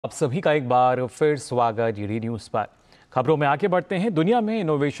आप सभी का एक बार फिर स्वागत डी न्यूज पर। खबरों में आगे बढ़ते हैं। दुनिया में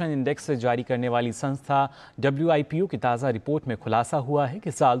इनोवेशन इंडेक्स जारी करने वाली संस्था WIPO की ताज़ा रिपोर्ट में खुलासा हुआ है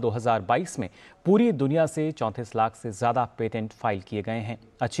कि साल 2022 में पूरी दुनिया से 34 लाख से ज़्यादा पेटेंट फाइल किए गए हैं।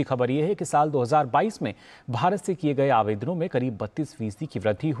 अच्छी खबर यह है कि साल 2022 में भारत से किए गए आवेदनों में करीब 32% की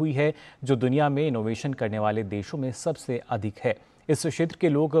वृद्धि हुई है, जो दुनिया में इनोवेशन करने वाले देशों में सबसे अधिक है। इस क्षेत्र के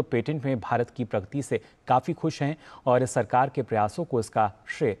लोग पेटेंट में भारत की प्रगति से काफी खुश हैं और सरकार के प्रयासों को इसका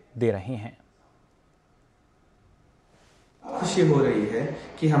श्रेय दे रहे हैं। खुशी हो रही है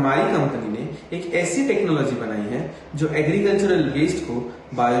कि हमारी कंपनी ने एक ऐसी टेक्नोलॉजी बनाई है जो एग्रीकल्चरल वेस्ट को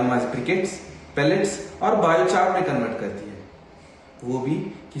बायोमास ब्रिकेट्स, पेलेट्स और बायोचार में कन्वर्ट करती है, वो भी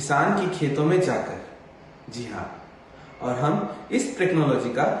किसान के खेतों में जाकर। जी हाँ, और हम इस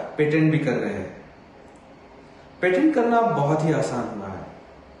टेक्नोलॉजी का पेटेंट भी कर रहे हैं। पेटेंट करना बहुत ही आसान हुआ है।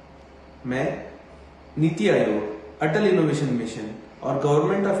 मैं नीति आयोग, अटल इनोवेशन मिशन और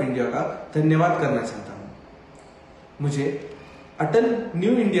गवर्नमेंट ऑफ इंडिया का धन्यवाद करना चाहता हूँ। मुझे अटल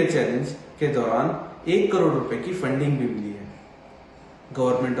न्यू इंडिया चैलेंज के दौरान 1 करोड़ रुपए की फंडिंग भी मिली है।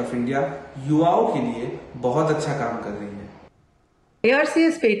 गवर्नमेंट ऑफ इंडिया युवाओं के लिए बहुत अच्छा काम कर रही है।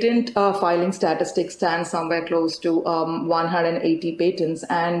 ARC's patent filing statistics stands somewhere close to 180 patents,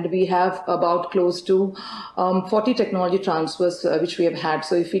 and we have about close to 40 technology transfers which we have had.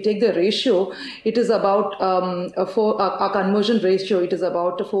 So if we take the ratio, it is about our conversion ratio, it is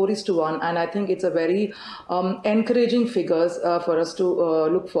about 4:1, and I think it's a very encouraging figures for us to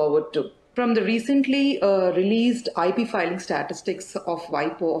look forward to. From the recently released IP filing statistics of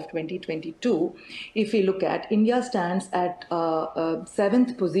WIPO of 2022, if we look at, India stands at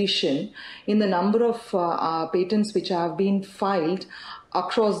 7th position in the number of patents which have been filed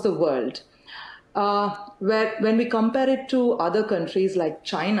across the world. When we compare it to other countries like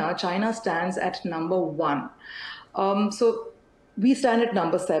China stands at number 1. So we stand at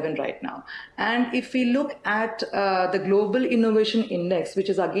number 7 right now. And if we look at the Global Innovation Index,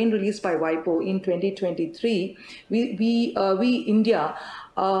 which is again released by WIPO in 2023, we India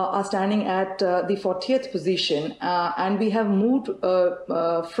are standing at the 40th position, and we have moved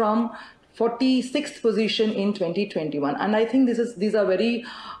from 46th position in 2021. And I think these are very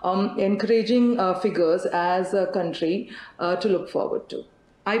encouraging figures as a country to look forward to.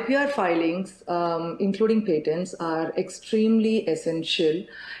 IPR filings, including patents, are extremely essential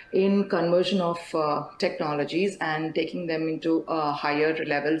in conversion of technologies and taking them into higher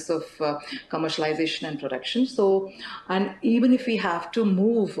levels of commercialization and production. So, and even if we have to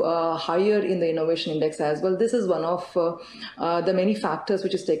move higher in the innovation index as well, this is one of the many factors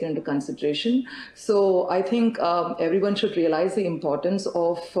which is taken into consideration. So I think everyone should realize the importance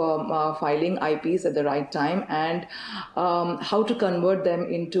of filing IPs at the right time and how to convert them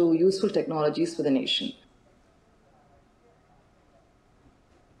into useful technologies for the nation.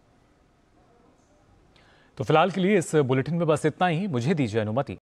 तो फिलहाल के लिए इस bulletin में बस इतना ही। मुझे दीजिए अनुमति।